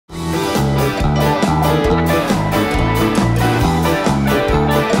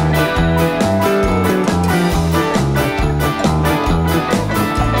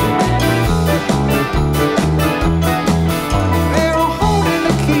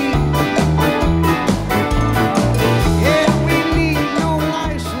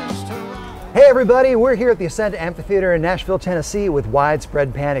everybody, we're here at the Ascent Amphitheater in Nashville, Tennessee with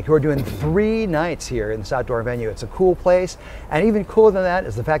Widespread Panic, who are doing 3 nights here in this outdoor venue. It's a cool place, and even cooler than that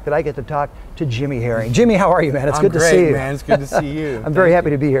is the fact that I get to talk to Jimmy Herring. Jimmy, how are you, man? It's good to see you. Man. It's good to see you. I'm very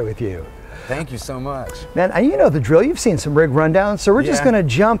happy to be here with you. Thank you so much. Man, and you know the drill. You've seen some rig rundowns, so we're just going to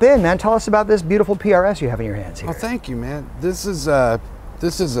jump in, man. Tell us about this beautiful PRS you have in your hands here. Well, thank you, man. This is a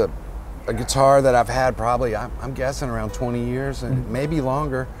guitar that I've had probably, I'm guessing, around 20 years and maybe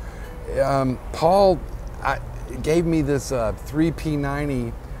longer. Paul gave me this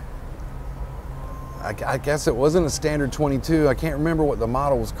 3P90. I guess it wasn't a standard 22. I can't remember what the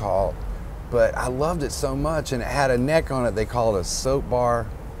model was called, but I loved it so much, and it had a neck on it. They call it a soap bar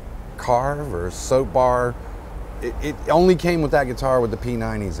carve or soap bar. It only came with that guitar with the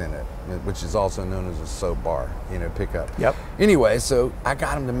P90s in it, which is also known as a soap bar, you know, pickup. Yep. Anyway, so I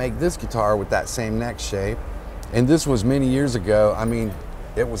got him to make this guitar with that same neck shape, and this was many years ago. I mean,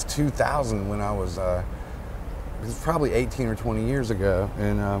 it was 2000 when I was, it was probably 18 or 20 years ago,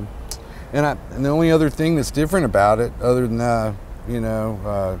 and the only other thing that's different about it, other than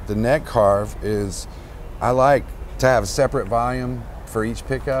the neck carve, is I like to have a separate volume for each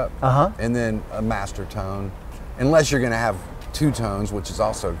pickup, and then a master tone, unless you're going to have 2 tones, which is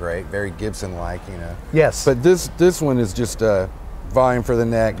also great, very Gibson-like, you know. Yes. But this one is just a volume for the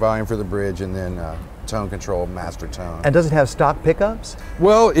neck, volume for the bridge, and then tone control, master tone. And does it have stock pickups?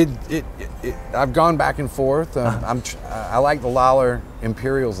 Well, I've gone back and forth. I like the Lollar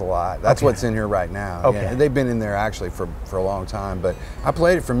Imperials a lot. That's what's in here right now. Okay. Yeah, they've been in there actually for a long time, but I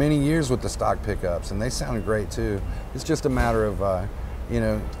played it for many years with the stock pickups, and they sounded great too. It's just a matter of, you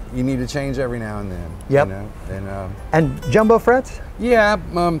know, you need to change every now and then. Yep. You know? And jumbo frets? Yeah.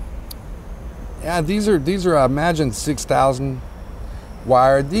 Yeah. These are I imagine 6,000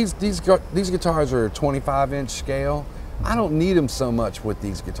 wired. These guitars are a 25-inch scale. I don't need them so much with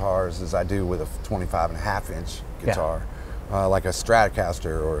these guitars as I do with a 25.5-inch guitar, like a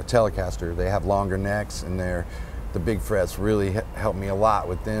Stratocaster or a Telecaster. They have longer necks, and the big frets really help me a lot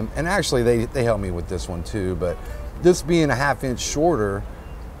with them. And actually, they help me with this one too. But this being a 1/2 inch shorter,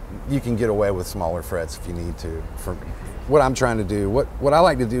 you can get away with smaller frets if you need to. For what I'm trying to do, what I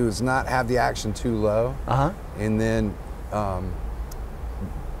like to do is not have the action too low, and then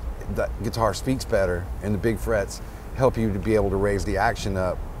the guitar speaks better, and the big frets help you to be able to raise the action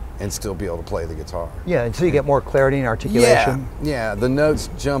up and still be able to play the guitar. Yeah, and so you get more clarity and articulation. Yeah, the notes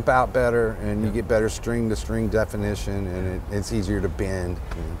jump out better, and you get better string-to-string definition, and it's easier to bend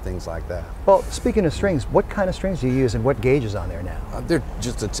and things like that. Well, speaking of strings, what kind of strings do you use, and what gauge is on there now? They're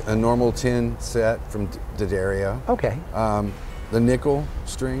just a normal 10 set from D'Addario. Okay. The nickel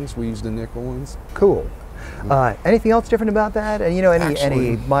strings, we use the nickel ones. Cool. Anything else different about that? And you know, any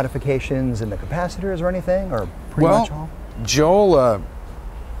Actually, modifications in the capacitors or anything, or pretty much all?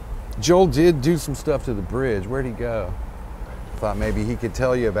 Joel did do some stuff to the bridge. Where'd he go? Thought maybe he could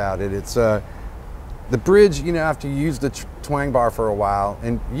tell you about it. It's the bridge, you know, after you use the twang bar for a while,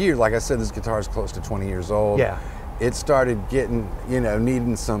 and like I said, this guitar is close to 20 years old. Yeah. It started getting, you know,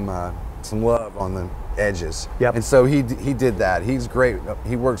 needing some love on the edges. Yep. And so he did that. He's great.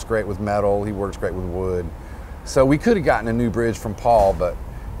 He works great with metal. He works great with wood. So we could have gotten a new bridge from Paul, but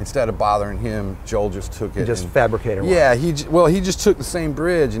instead of bothering him, Joel just took it. Just fabricated one. Yeah, he just took the same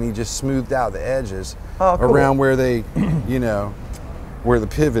bridge and he just smoothed out the edges around where they, you know, where the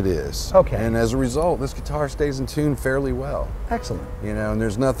pivot is. Okay. And as a result, this guitar stays in tune fairly well. Excellent. You know, and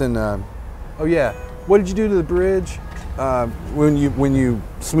there's nothing. Oh yeah, what did you do to the bridge when you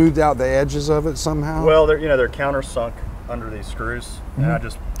smoothed out the edges of it somehow? Well, they're countersunk under these screws, and I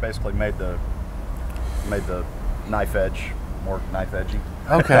just basically made the knife edge more knife edgy.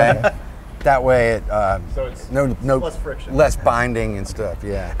 Okay. That way it So it's no less friction, less binding and stuff.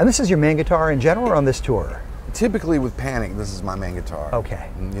 Yeah. And this is your main guitar in general, or on this tour? Typically with Panic, this is my main guitar. Okay.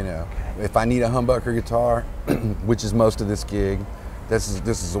 You know, if I need a humbucker guitar, which is most of this gig, this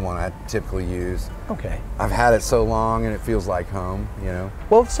is the one I typically use. Okay. I've had it so long and it feels like home, you know.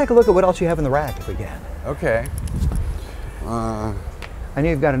 Well, let's take a look at what else you have in the rack if we can. Okay. I know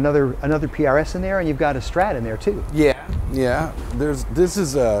you've got another PRS in there, and you've got a Strat in there too. Yeah. This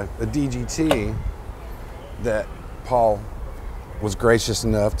is a DGT that Paul was gracious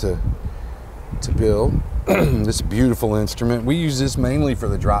enough to build. This beautiful instrument. We use this mainly for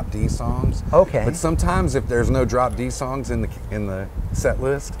the drop D songs. Okay. But sometimes if there's no drop D songs in the set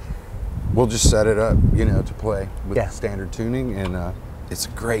list, we'll just set it up, you know, to play with standard tuning, and it's a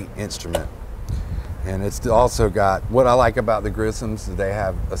great instrument. And it's also got, what I like about the Grissoms is they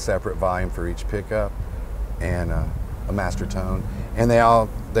have a separate volume for each pickup and a master tone. And they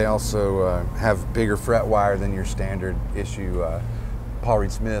also have bigger fret wire than your standard issue Paul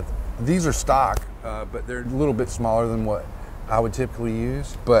Reed Smith These are stock, but they're a little bit smaller than what I would typically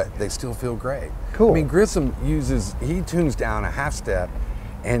use, but they still feel great. Cool. I mean, Grissom he tunes down a half step,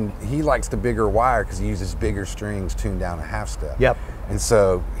 and he likes the bigger wire because he uses bigger strings tuned down a half step. Yep. And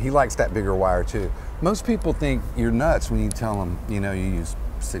so he likes that bigger wire too. Most people think you're nuts when you tell them, you know, you use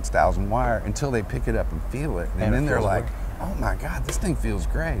 6,000 wire until they pick it up and feel it. And then they're like, oh my God, this thing feels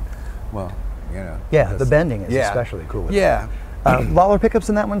great. Well, you know. Yeah, the bending is especially cool. Yeah. Lollar pickups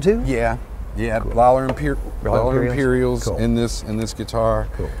in that one too? Yeah. Yeah, cool. Lollar Imperials, Imperials cool. in this guitar.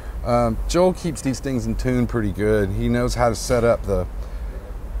 Cool. Joel keeps these things in tune pretty good. He knows how to set up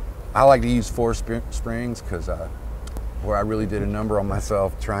I like to use 4 springs because where I really did a number on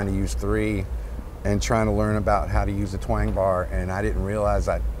myself trying to use 3 and trying to learn about how to use a twang bar, and I didn't realize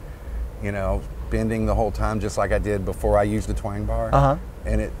that, you know, bending the whole time just like I did before I used the twang bar,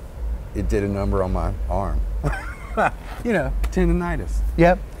 and it did a number on my arm. You know, tendonitis.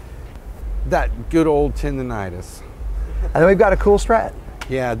 Yep. That good old tendonitis. And then we've got a cool Strat.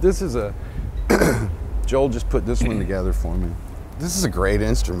 Yeah, this is a, Joel just put this one together for me. This is a great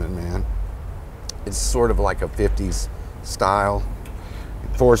instrument, man. It's sort of like a 50s style,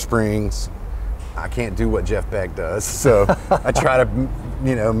 4 springs. I can't do what Jeff Beck does, so I try to,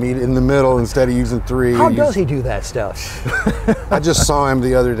 you know, meet in the middle instead of using 3. How does he do that stuff? I just saw him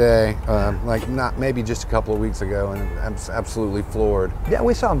the other day, maybe just a couple of weeks ago, and I'm absolutely floored. Yeah,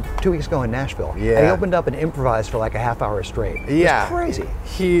 we saw him 2 weeks ago in Nashville. Yeah. And he opened up and improvised for like a half hour straight. Yeah. It's crazy.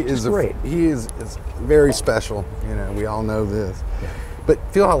 He is great. He is very special. You know, we all know this. Yeah. But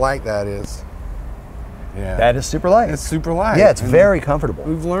feel how light that is. Yeah. That is super light. It's super light. Yeah, it's very comfortable.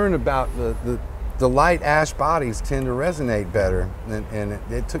 We've learned about the light ash bodies tend to resonate better, and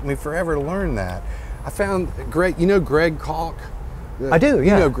it took me forever to learn that. I found Greg, you know Greg Kalk? I do,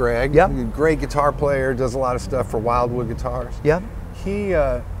 yeah. You know Greg. Yep. Great guitar player, does a lot of stuff for Wildwood guitars. Yep. He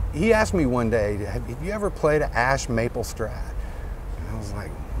asked me one day, have you ever played an ash maple Strat? And I was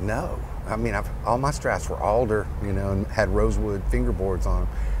like, no. I mean, all my Strats were alder, you know, and had rosewood fingerboards on them.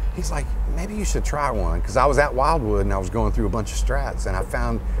 He's like, maybe you should try one, because I was at Wildwood and I was going through a bunch of Strats, and I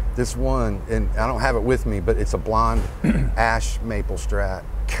found this one, and I don't have it with me, but it's a blonde ash maple Strat.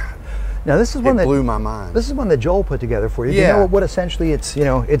 God, now this is one that blew my mind. This is one that Joel put together for you. Yeah. Do you know what essentially its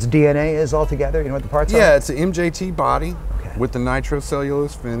DNA is altogether? You know what the parts are? Yeah, it's an MJT body Okay. with the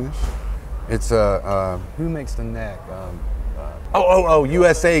nitrocellulose finish. It's who makes the neck?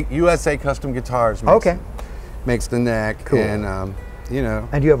 USA Custom Guitars. Makes the neck. Cool. And you know.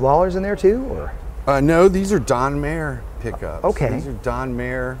 And do you have Lollars in there too, or? No, these are Don Mayer pickups. Okay. These are Don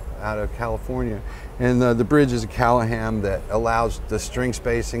Mayer out of California. And the bridge is a Callahan that allows the string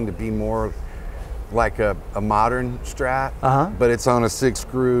spacing to be more like a modern Strat, but it's on a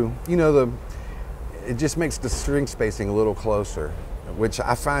 6-screw. You know, it just makes the string spacing a little closer, which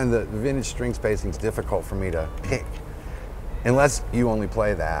I find that the vintage string spacing is difficult for me to pick, unless you only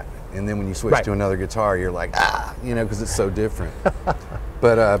play that. And then when you switch to another guitar, you're like, you know, because it's so different.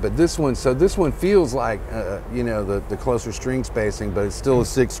 But this one, this one feels like, you know, the closer string spacing, but it's still a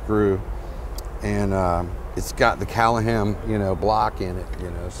 6-screw, and it's got the Callahan, you know, block in it,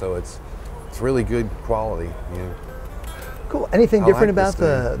 you know, so it's really good quality. You know. Cool. Anything different like about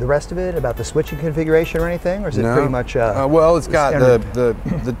the rest of it, about the switching configuration or anything, or is it pretty much? Well, it's got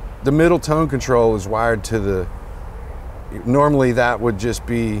the middle tone control is wired to the. Normally, that would just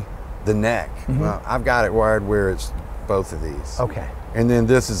be the neck. Well, I've got it wired where it's both of these. Okay. And then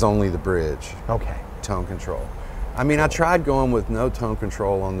this is only the bridge. Okay. Tone control. I mean, I tried going with no tone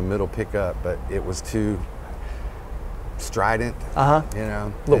control on the middle pickup, but it was too strident. You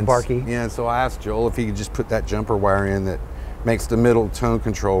know, a little barky. Yeah, so I asked Joel if he could just put that jumper wire in that makes the middle tone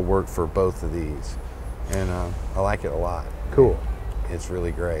control work for both of these, and I like it a lot. Cool. It's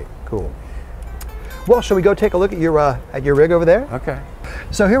really great. Cool. Well, shall we go take a look at your rig over there? Okay.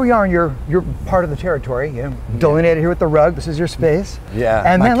 So here we are in your part of the territory, you know, delineated here with the rug. This is your space. Yeah,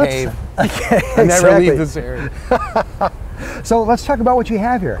 and my then cave. I never leave this area. So let's talk about what you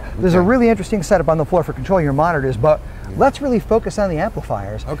have here. There's a really interesting setup on the floor for controlling your monitors, but let's really focus on the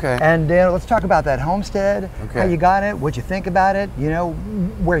amplifiers. Okay. And let's talk about that Homestead, how you got it, what you think about it, you know,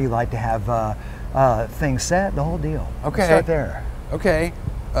 where you like to have things set, the whole deal. Okay. Let's start there. Okay.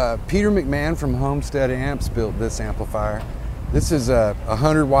 Peter McMahon from Homestead Amps built this amplifier. This is a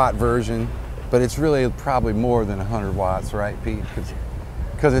 100-watt version, but it's really probably more than 100 watts, right, Pete?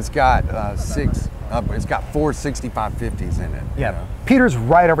 Because it's got it's got 4 6550s in it. Yeah. You know? Peter's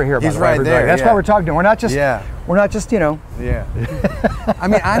right over here. He's by the way, right everybody. there. That's why we're talking to him. We're not just you know. Yeah. I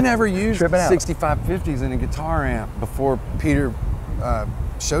mean, I never used Tripping out. 6550s in a guitar amp before Peter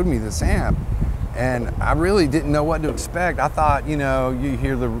showed me this amp. And I really didn't know what to expect. I thought, you know, you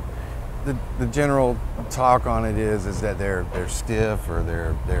hear the general talk on it is that they're stiff or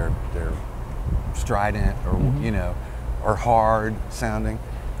they're strident or you know, or hard sounding,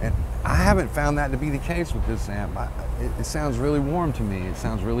 and I haven't found that to be the case with this amp. It sounds really warm to me. It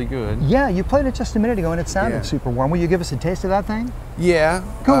sounds really good. Yeah, you played it just a minute ago and it sounded Yeah. super warm. Will you give us a taste of that thing? Yeah.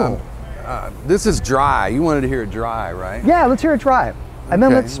 Cool. This is dry. You wanted to hear it dry, right? Yeah, let's hear it try. And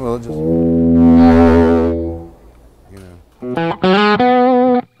then Okay, let's. well, just, you know.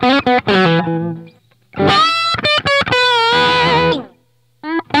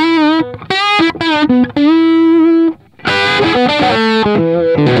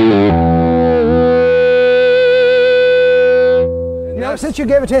 You know, since you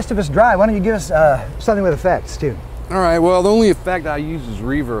gave a taste of us dry, why don't you give us something with effects too? All right. Well, the only effect I use is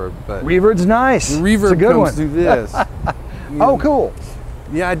reverb, but Reverb's nice. the reverb it's a good comes one. through this. Oh, cool.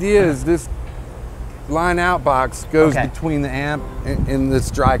 The idea is this line out box goes Okay. between the amp and this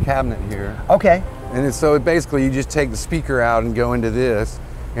dry cabinet here. Okay. And so basically you just take the speaker out and go into this,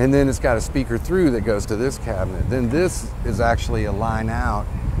 and then it's got a speaker through that goes to this cabinet. Then this is actually a line out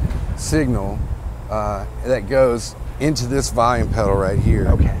signal that goes into this volume pedal right here.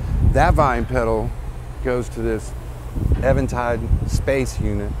 Okay. That volume pedal goes to this Eventide space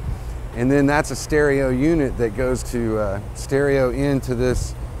unit, and then that's a stereo unit that goes to stereo into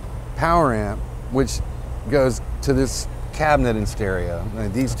this power amp, which goes to this cabinet in stereo.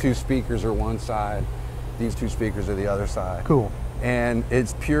 And these two speakers are one side, these two speakers are the other side. Cool. And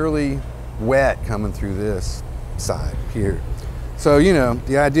it's purely wet coming through this side here. So, you know,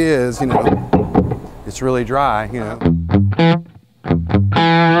 the idea is, you know, it's really dry, you know.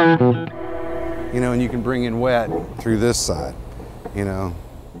 You know, and you can bring in wet through this side, you know.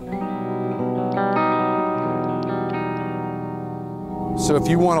 So if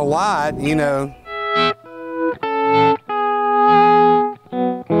you want a lot, you know,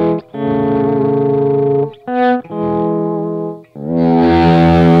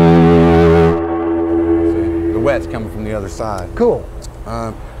 see, the wet's coming from the other side. Cool.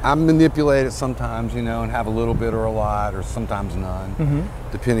 I manipulate it sometimes, you know, and have a little bit or a lot, or sometimes none,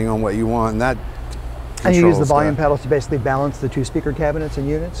 depending on what you want. And that And you use the controls volume stuff. pedals to basically balance the two speaker cabinets and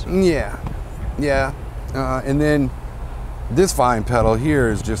units? Yeah, yeah. And then this volume pedal here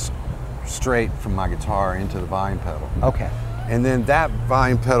is just straight from my guitar into the volume pedal. Okay. And then that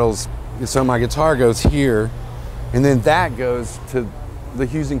volume pedals, so my guitar goes here, and then that goes to the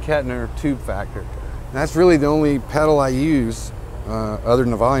Hughes and Kettner tube factor. And that's really the only pedal I use other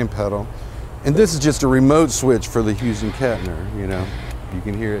than the volume pedal. And this is just a remote switch for the Hughes and Kettner, you know. You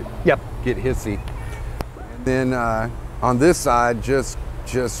can hear it get hissy. And then on this side, just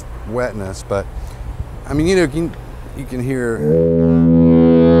wetness. But I mean, you know, you can hear.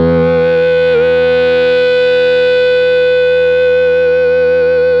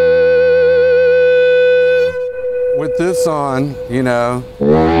 With this on, you know.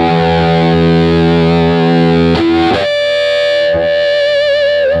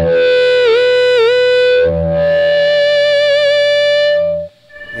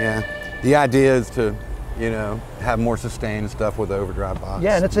 Yeah, the idea is to, you know, have more sustain and stuff with the overdrive box.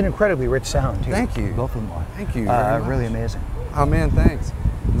 Yeah, and it's an incredibly rich sound too. Thank you. Both of them are. Thank you very much. Really amazing. Oh man, thanks.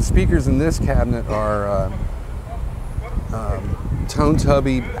 The speakers in this cabinet are tone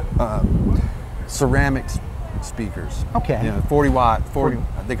tubby ceramic speakers. Okay. You know, 40 watt, 40.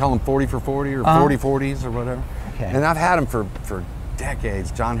 They call them 40 for 40 or 40/40s or whatever. Okay. And I've had them for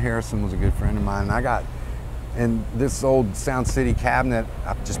decades. John Harrison was a good friend of mine, and and this old Sound City cabinet,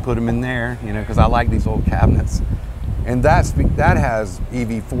 I just put them in there, you know, because I like these old cabinets. And that has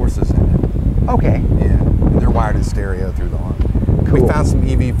EV forces in it. Okay. Yeah, and they're wired in stereo through the arm. Cool. We found some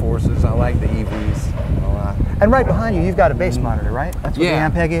EV forces. I like the EVs a lot. And right behind you, you've got a bass monitor, right? That's what Yeah.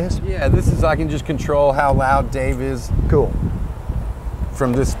 the Ampeg is? Yeah, this is, I can just control how loud Dave is Cool.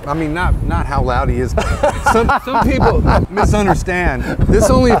 from this. I mean, not how loud he is. Some people misunderstand.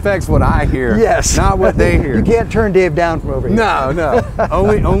 This only affects what I hear, Yes. not what they hear. You can't turn Dave down from over here. No,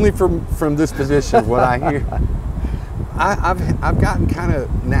 only from this position, what I hear. I've gotten kind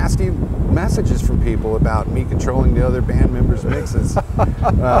of nasty messages from people about me controlling the other band members' mixes,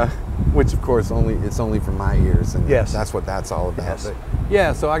 which of course it's only from my ears, and Yes. that's what that's all about. Yes. But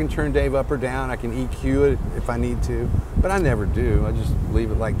yeah, so I can turn Dave up or down. I can EQ it if I need to, but I never do. I just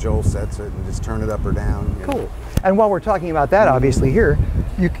leave it like Joel sets it and just turn it up or down. You know. Cool. And while we're talking about that, obviously here,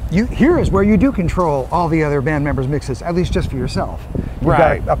 here is where you do control all the other band members' mixes, at least just for yourself. You've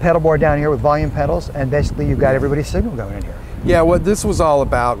Right. got a pedal board down here with volume pedals, and basically you've got everybody's signal going in here. Yeah, what this was all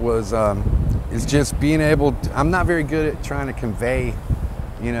about was is just being able to, I'm not very good at trying to convey,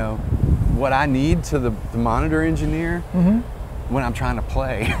 you know, what I need to the monitor engineer when I'm trying to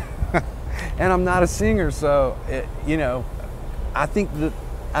play. and I'm not a singer, so you know, I think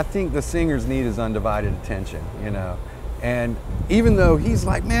the singers need his undivided attention, you know. And even though he's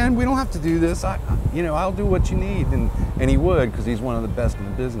like, man, we don't have to do this, you know, I'll do what you need, and he would, because he's one of the best in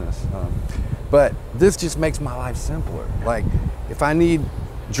the business. But this just makes my life simpler. Like, if I need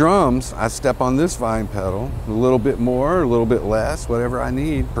drums, I step on this volume pedal, a little bit more, a little bit less, whatever I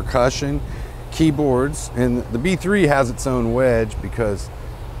need. Percussion, keyboards, and the B3 has its own wedge because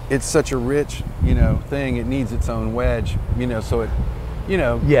it's such a rich, you know, thing. It needs its own wedge, you know, so it, you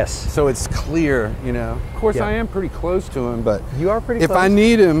know, yes, so it's clear, you know. Of course, I am pretty close to him, but you are pretty if close. I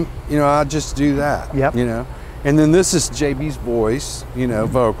need him, you know, I'll just do that. Yep. You know, and then this is JB's voice, you know,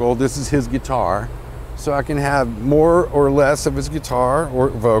 vocal. This is his guitar, so I can have more or less of his guitar or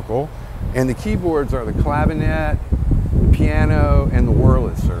vocal, and the keyboards are the clavinet, the piano, and the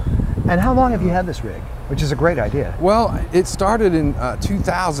Wurlitzer. And how long have you had this rig? Which is a great idea. Well, it started in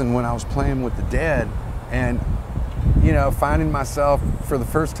 2000 when I was playing with the Dead, and you know, finding myself for the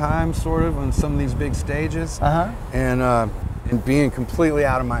first time sort of on some of these big stages, and being completely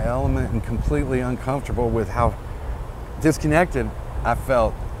out of my element and completely uncomfortable with how disconnected I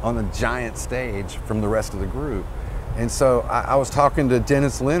felt on a giant stage from the rest of the group. And so I was talking to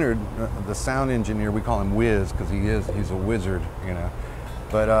Dennis Leonard, the sound engineer. We call him Wiz because he's a wizard, you know.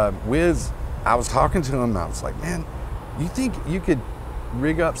 But Wiz, I was talking to him and I was like, man, you think you could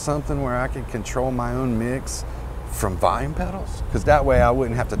rig up something where I could control my own mix from volume pedals? Because that way I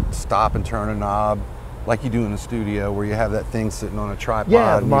wouldn't have to stop and turn a knob like you do in the studio where you have that thing sitting on a tripod.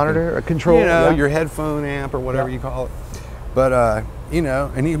 Yeah, a monitor, a control. You know, your headphone amp or whatever you call it. But, you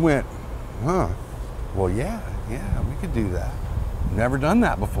know, and he went, huh, well, yeah, we could do that. Never done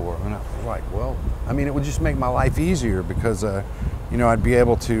that before. And I was like, well, I mean, it would just make my life easier because, you know, I'd be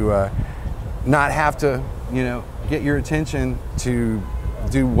able to not have to, you know, get your attention to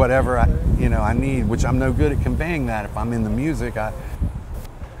do whatever I need, which I'm no good at conveying that. If I'm in the music, I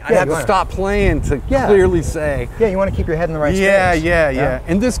have to stop playing to clearly say. Yeah, you want to keep your head in the right space. space. Yeah.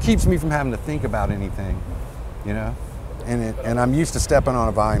 And this keeps me from having to think about anything, you know. And I'm used to stepping on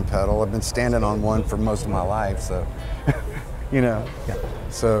a volume pedal. I've been standing on one for most of my life, so you know. Yeah.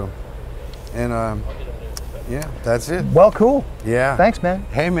 So, and yeah, that's it. Well, cool. Yeah. Thanks, man.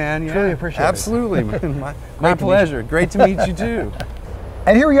 Hey, man. Yeah. Truly appreciate it. Absolutely, man. My pleasure. Great to meet you too.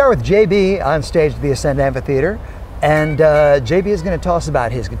 And here we are with JB on stage at the Ascend Amphitheater. And JB is going to tell us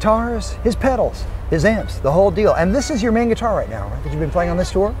about his guitars, his pedals, his amps, the whole deal. And this is your main guitar right now, right? That you've been playing on this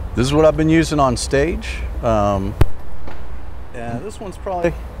tour? This is what I've been using on stage. Yeah, this one's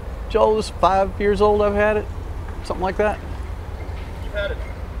probably, Joel, this is 5 years old I've had it, something like that. You've had it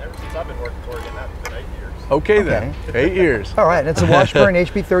ever since I've been working for you, and that's been 8 years. Okay then, 8 years. All right, and it's a Washburn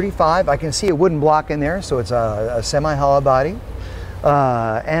HB35. I can see a wooden block in there, so it's a semi-hollow body.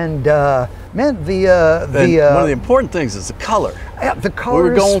 Man, one of the important things is the color. Yeah, the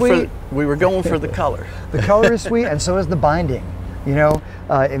color is sweet. We were going for the color. The color is sweet, and so is the binding. You know,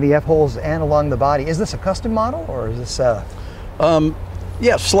 in the F-holes and along the body. Is this a custom model, or is this?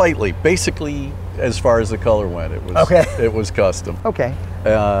 Yeah, slightly. Basically, as far as the color went, it was it was custom. Okay.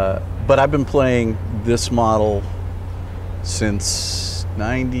 But I've been playing this model since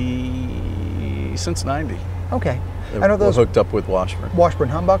 '90. Okay. I know those hooked up with Washburn. Washburn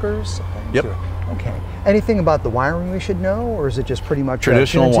humbuckers. Yep. Okay. Anything about the wiring we should know, or is it just pretty much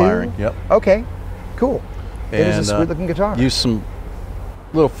traditional wiring? Yep. Okay. Cool. It is a sweet-looking guitar. Use some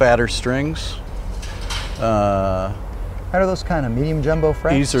little fatter strings. How are those kind of medium jumbo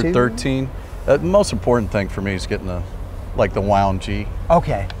frets? These are 13. The most important thing for me is getting the wound G.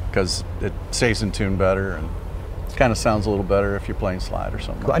 Okay. Because it stays in tune better and kind of sounds a little better if you're playing slide or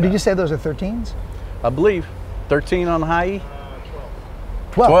something. Cool. Like and did that. you say those are 13s? I believe 13 on the high E.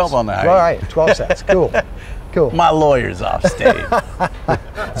 12 on the high E. All right, 12 sets. Cool. Cool. My lawyer's off stage.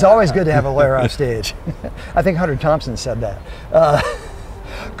 It's always good to have a lawyer off stage. I think Hunter Thompson said that.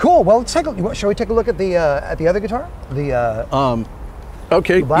 Cool. Well, let's take a. Shall we take a look at the other guitar? The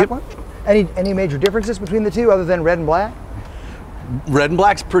okay. the black one. Any major differences between the two other than red and black? Red and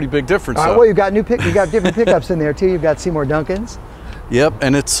black's a pretty big difference. All right, well, you've got you got different pickups in there too. You've got Seymour Duncans. Yep,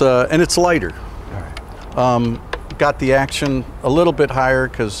 and it's lighter. All right. Got the action a little bit higher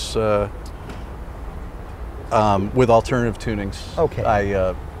because with alternative tunings.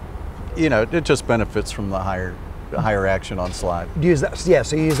 Okay. You know, it just benefits from the higher action on slide. Do you use that? Yeah.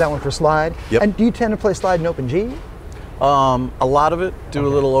 So you use that one for slide. Yep. And do you tend to play slide in open G? A lot of it do a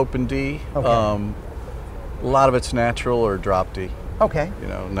little open D. Okay. A lot of it's natural or drop D. Okay. You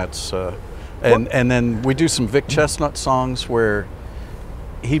know, and that's and then we do some Vic Chesnutt songs where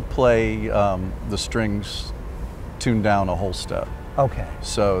he'd play the strings tuned down a whole step. Okay.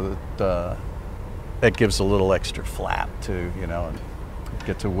 So that it gives a little extra flap too, you know, and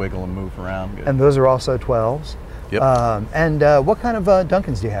get to wiggle and move around good. And those are also 12s. Yep. And what kind of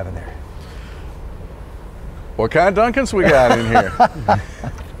Duncans do you have in there? What kind of Duncans we got in here?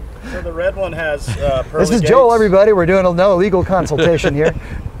 So the red one has Pearly This is Gates. Joel, everybody. We're doing no legal consultation here.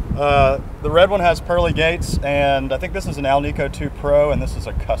 The red one has Pearly Gates, and I think this is an Alnico II Pro, and this is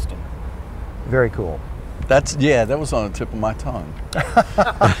a custom. Very cool. That was on the tip of my tongue.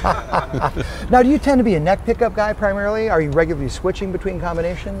 Now, do you tend to be a neck pickup guy primarily? Are you regularly switching between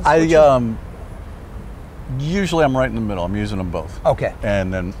combinations? Usually I'm right in the middle. I'm using them both. Okay.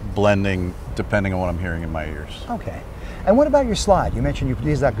 And then blending depending on what I'm hearing in my ears. Okay. And what about your slide? You mentioned you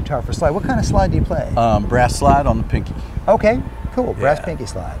use that guitar for slide. What kind of slide do you play? Brass slide on the pinky. Okay, cool. Brass Yeah. pinky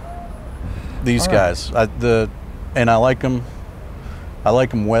slide. These All right. guys, and I like them. I like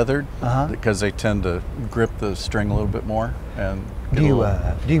them weathered Uh-huh. because they tend to grip the string a little bit more. And Do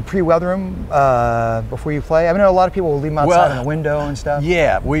you pre-weather them before you play? I mean, I know a lot of people will leave them outside in the window and stuff.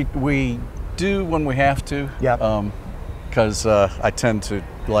 Yeah, we do when we have to. Yep. Because I tend to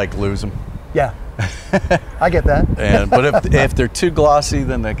like lose them. Yeah. I get that. But if they're too glossy,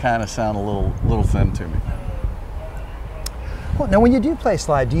 then they kind of sound a little thin to me. Well, now, when you do play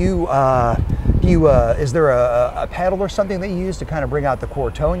slide, do you is there a pedal or something that you use to kind of bring out the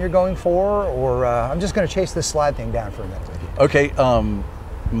core tone you're going for, or I'm just going to chase this slide thing down for a minute? Okay,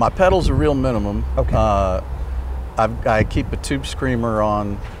 my pedals are real minimum. Okay. I keep a tube screamer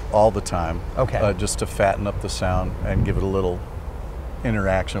on all the time. Okay. Just to fatten up the sound and give it a little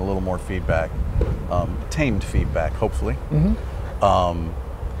interaction, a little more feedback, tamed feedback, hopefully. Mm-hmm.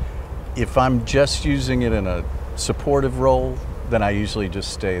 If I'm just using it in a supportive role, then I usually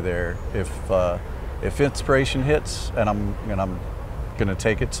just stay there. If inspiration hits and I'm going to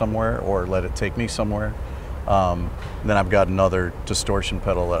take it somewhere or let it take me somewhere, then I've got another distortion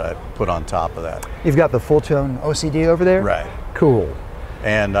pedal that I put on top of that. You've got the full tone OCD over there? Right. Cool.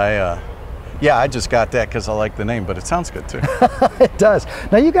 And I just got that because I like the name, but it sounds good too. It does.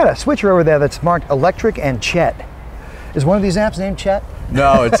 Now, you got a switcher over there that's marked electric and Chet. Is one of these amps named Chet?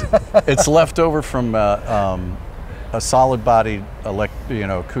 No, it's left over from a solid body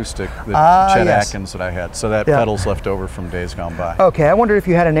acoustic that Chet yes. Atkins that I had. So that Yeah. pedal's left over from days gone by. Okay, I wondered if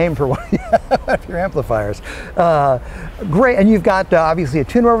you had a name for one of your amplifiers. Great, and you've got obviously a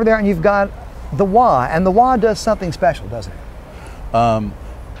tuner over there, and you've got the wah, and the wah does something special, doesn't it?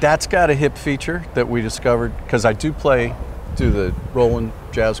 That's got a hip feature that we discovered because I do the Roland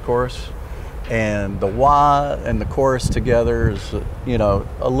jazz chorus, and the wah and the chorus together is a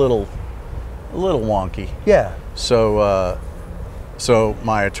little wonky. Yeah. So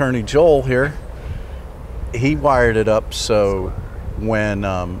my attorney Joel here, he wired it up so when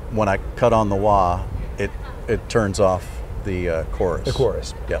I cut on the wah, it turns off the chorus. The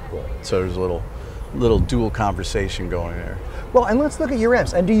chorus. Yeah. So there's a little dual conversation going there. Well, and let's look at your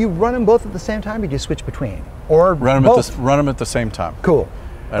amps. And do you run them both at the same time, or do you switch between? Or Run both? them at the same time. Cool.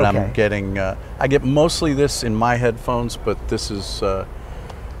 And Okay. I'm getting, I get mostly this in my headphones, but this is,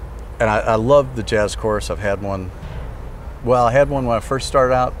 and I love the jazz chorus. I've had one, I had one when I first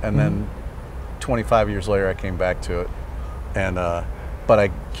started out, and then 25 years later I came back to it. And, but I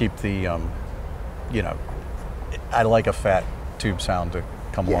keep the, I like a fat tube sound to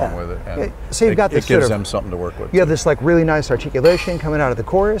come along with it. And Yeah. So you've got this it gives sort of- them something to work with. You have this like really nice articulation coming out of the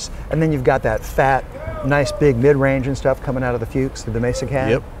chorus, and then you've got that fat, nice big mid-range and stuff coming out of the Fuchs through the Mesa Cab.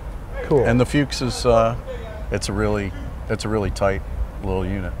 Yep. Cool. And the Fuchs is, it's a really tight little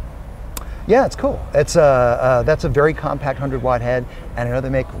unit. Yeah, it's cool. It's that's a very compact 100-watt head, and I know they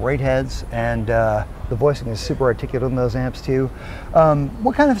make great heads, and the voicing is super articulate in those amps too.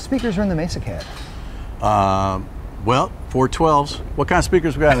 What kind of speakers are in the Mesa Cab? 412s. What kind of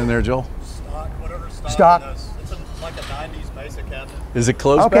speakers we got in there, Joel? Stock, whatever stock. Stock. It's like a 90s Mesa cabinet. Is it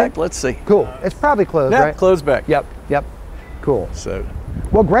closed Okay. back? Let's see. Cool. It's probably closed, Yeah, right? closed back. Yep. Cool. So,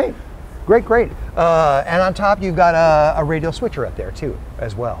 Well, great. And on top, you've got a radial switcher up there too,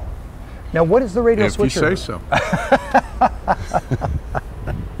 as well. Now, what is the radial If you switcher? say so.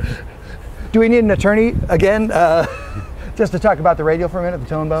 Do we need an attorney again, just to talk about the radial for a minute, the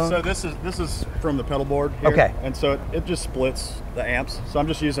tone bone? So this is from the pedal board here. Okay. And so it just splits the amps. So I'm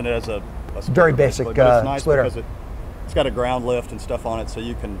just using it as a splitter, Very basic, basically. But it's nice splitter. because it's got a ground lift and stuff on it, so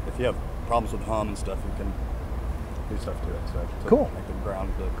you can, if you have problems with hum and stuff, you can do stuff to it. So to Cool. make the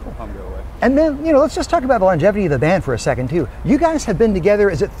hum go away. And then, let's just talk about the longevity of the band for a second too. You guys have been together,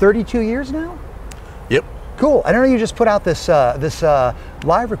 is it 32 years now? yep. Cool. I know you just put out this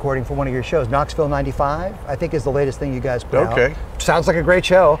live recording for one of your shows. Knoxville 95, I think, is the latest thing you guys put out. Okay. Sounds like a great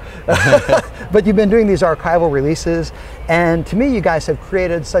show. But you've been doing these archival releases, and to me, you guys have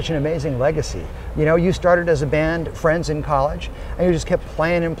created such an amazing legacy. You know, you started as a band, friends in college, and you just kept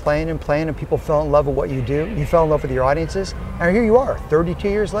playing and playing and playing, and people fell in love with what you do. You fell in love with your audiences, and here you are, 32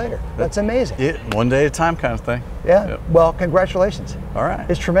 years later. That's amazing. One day at a time kind of thing. Yeah. Yep. Well, congratulations. All right.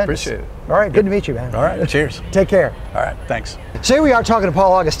 It's tremendous. Appreciate it. All right. Good to meet you, man. All right. Cheers. Take care. All right. Thanks. So here we are talking to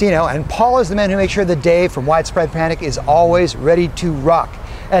Paul Agostino, and Paul is the man who makes sure that Dave from Widespread Panic is always ready to rock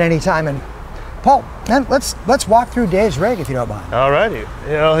at any time. And Paul, man, let's walk through Dave's rig if you don't mind. All righty.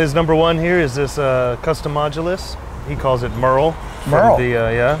 You know, his number one here is this custom modulus. He calls it Merle. Merle. From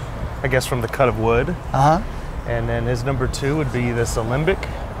the, I guess from the cut of wood. Uh-huh. And then his number two would be this Alembic,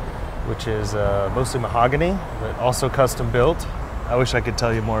 which is mostly mahogany, but also custom built. I wish I could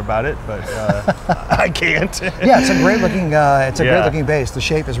tell you more about it, but I can't. Yeah, it's a great looking. Great looking bass. The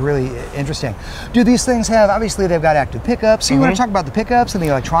shape is really interesting. Do these things have? Obviously, they've got active pickups. So you want to talk about the pickups and the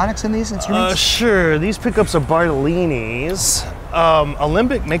electronics in these instruments? Sure. These pickups are Bartolini's.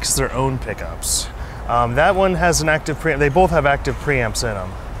 Alembic makes their own pickups. That one has an active preamp. They both have active preamps in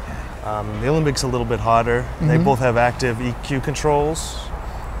them. The Alembic's a little bit hotter. They both have active EQ controls.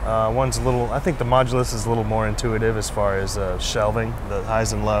 One's a little, I think the modulus is a little more intuitive as far as shelving, the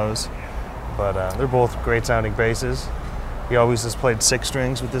highs and lows, but they're both great sounding basses. He always has played 6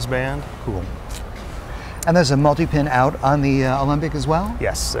 strings with this band. Cool. And there's a multi-pin out on the Alembic as well?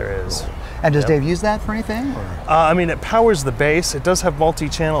 Yes, there is. And does Dave use that for anything? I mean, it powers the bass. It does have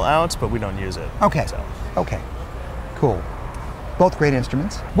multi-channel outs, but we don't use it. Okay, So. okay, cool. Both great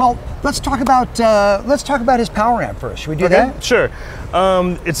instruments. Well, let's talk about his power amp first. Should we do that? Sure.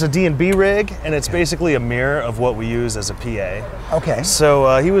 It's a D&B rig, and it's basically a mirror of what we use as a PA. Okay.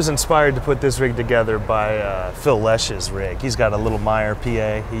 So he was inspired to put this rig together by Phil Lesch's rig. He's got a little Meyer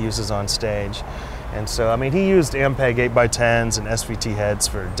PA he uses on stage. And so, I mean, he used Ampeg 8x10s and SVT heads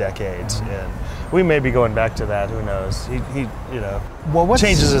for decades, and we may be going back to that. Who knows? He you know,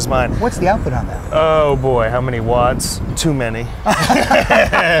 changes his mind. What's the output on that? Oh boy, how many watts? Too many.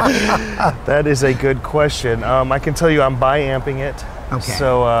 That is a good question. I can tell you, I'm bi-amping it. Okay.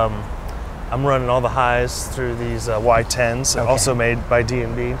 So I'm running all the highs through these Y10s, also made by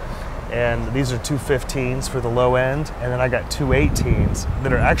D&B. And these are 2 15s for the low end, and then I got 2 18s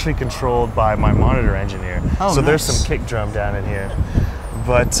that are actually controlled by my monitor engineer. Oh, so nice. There's some kick drum down in here.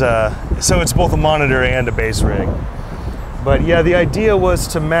 But so it's both a monitor and a bass rig. But yeah, the idea was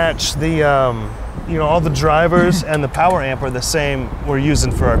to match the, you know, all the drivers and the power amp are the same we're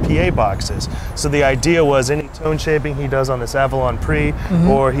using for our PA boxes. So the idea was any tone shaping he does on this Avalon Pre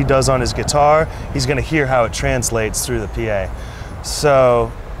or he does on his guitar, he's going to hear how it translates through the PA.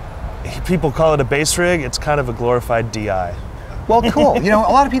 So people call it a bass rig. It's kind of a glorified DI. Well, cool. You know,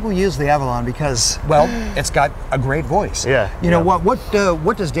 a lot of people use the Avalon because, well, it's got a great voice. Yeah. You know,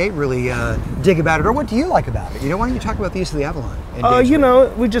 what does Dave really dig about it, or what do you like about it? You know, why don't you talk about the use of the Avalon? You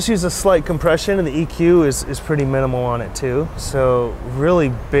know, we just use a slight compression, and the EQ is pretty minimal on it too. So really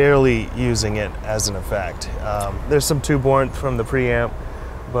barely using it as an effect. There's some tube warrant from the preamp.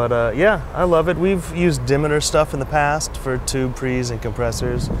 But yeah, I love it. We've used Demeter stuff in the past for tube pre's and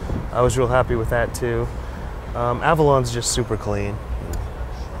compressors. I was real happy with that too. Avalon's just super clean.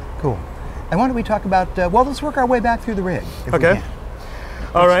 Cool. And why don't we talk about, well, let's work our way back through the rig. If we can.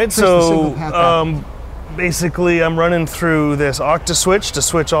 All right, Push the signal so path out. basically I'm running through this octa switch to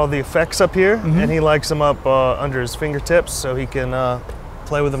switch all the effects up here, and he likes them up under his fingertips so he can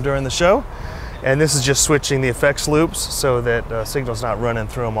play with them during the show. And this is just switching the effects loops so that signal's not running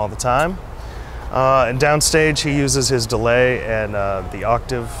through them all the time. And downstage, he uses his delay and the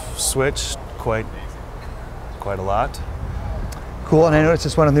octave switch quite a lot. Cool, and I noticed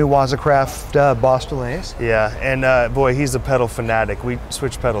it's one of the new Wazacraft Boss delays. Yeah, and boy, he's a pedal fanatic. We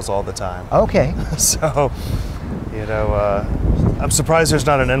switch pedals all the time. Okay. So, you know, I'm surprised there's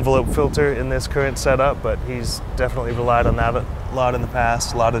not an envelope filter in this current setup, but he's definitely relied on that a lot in the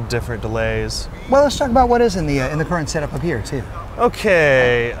past, a lot of different delays. Well, let's talk about what is in the current setup up here, too.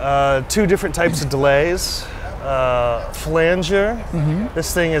 Okay, 2 different types of delays. Flanger.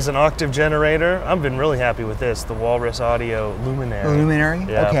 This thing is an octave generator. I've been really happy with this, the Walrus Audio Luminary. Luminary?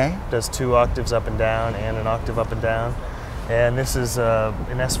 Yeah, okay. Does 2 octaves up and down and an octave up and down. And this is an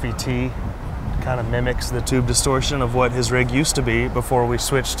SVT, kind of mimics the tube distortion of what his rig used to be before we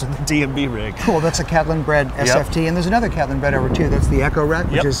switched to the D&B rig. Cool, that's a Catlin bred SFT, and there's another Catlin bred over too. That's the Echo Rec,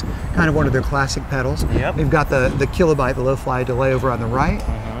 which is kind of one of their classic pedals. We've got the kilobyte, the low-fly delay over on the right,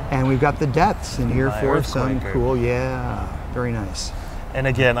 and we've got the depths in here for some cool, very nice. And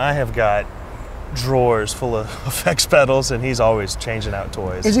again, I have got drawers full of effects pedals, and he's always changing out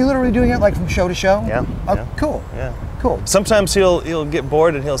toys. Is he literally doing it like from show to show? Yeah. Oh, yeah. cool. Yeah. Cool. Sometimes he'll get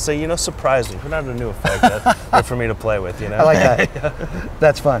bored and he'll say, you know, surprise me. Put out a new effect that for me to play with, you know? I like that.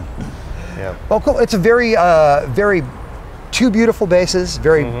 That's fun. Yeah. Well, cool. It's a very, very two beautiful basses,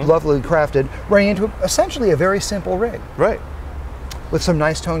 very lovely crafted, running into essentially a very simple rig. Right. With some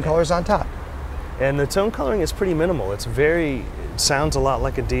nice tone colors on top. And the tone coloring is pretty minimal. It sounds a lot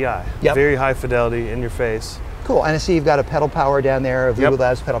like a DI. Yep. Very high fidelity, in your face. Cool. And I see you've got a pedal power down there, a Voodoo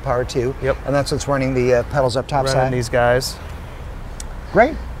Labs pedal power 2. Yep. And that's what's running the pedals up top Running side. these guys.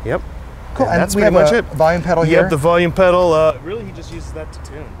 Great. Yep. Cool. And And that's we pretty have much a it. volume pedal here. Yep, the volume pedal. Really, he just uses that to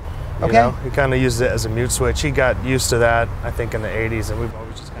tune. You Okay. know? He kind of uses it as a mute switch. He got used to that, I think, in the 80s, and we've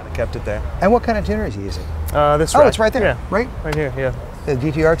always just kind of kept it there. And what kind of tuner is he using? This Oh, rack. it's right there. Yeah. Right? Right here, yeah. The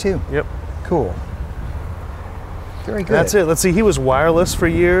DTR2. Yep. Cool. Very good. That's it. Let's see, he was wireless for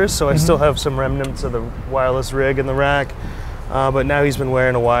years, so I still have some remnants of the wireless rig in the rack. But now he's been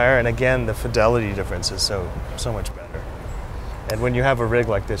wearing a wire, and again, the fidelity difference is so much better. And when you have a rig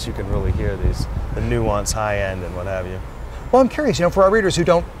like this, you can really hear the nuance, high end, and what have you. Well, I'm curious, you know, for our readers who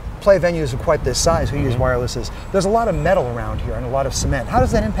don't play venues of quite this size, who use wirelesses, there's a lot of metal around here and a lot of cement. How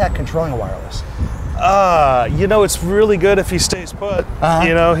does that impact controlling a wireless? You know, it's really good if he stays put.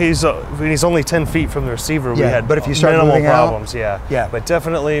 You know, he's only 10 feet from the receiver. Yeah, We had but if you start minimal moving out- problems. Yeah. Yeah. But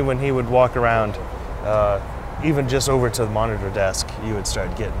definitely when he would walk around, even just over to the monitor desk, you would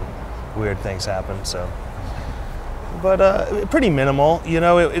start getting weird things happen. So, but pretty minimal. You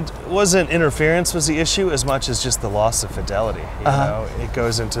know, it wasn't interference was the issue as much as just the loss of fidelity. You know, it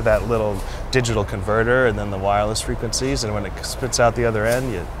goes into that little digital converter and then the wireless frequencies, and when it spits out the other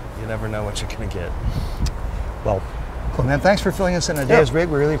end, you never know what you're going to get. Well, cool, man. Thanks for filling us in a day's rig.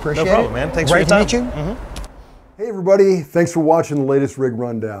 We really appreciate it. No problem, man. Thanks Great for your to time. meet you. Hey everybody, thanks for watching the latest rig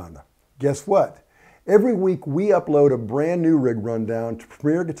rundown. Guess what? Every week we upload a brand new rig rundown to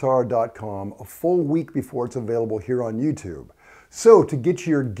premierguitar.com a full week before it's available here on YouTube. So to get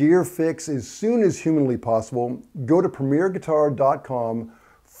your gear fix as soon as humanly possible, go to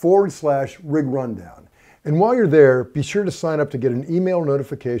premierguitar.com/rig rundown. And while you're there, be sure to sign up to get an email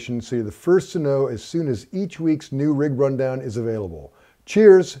notification so you're the first to know as soon as each week's new rig rundown is available.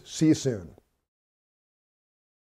 Cheers, see you soon.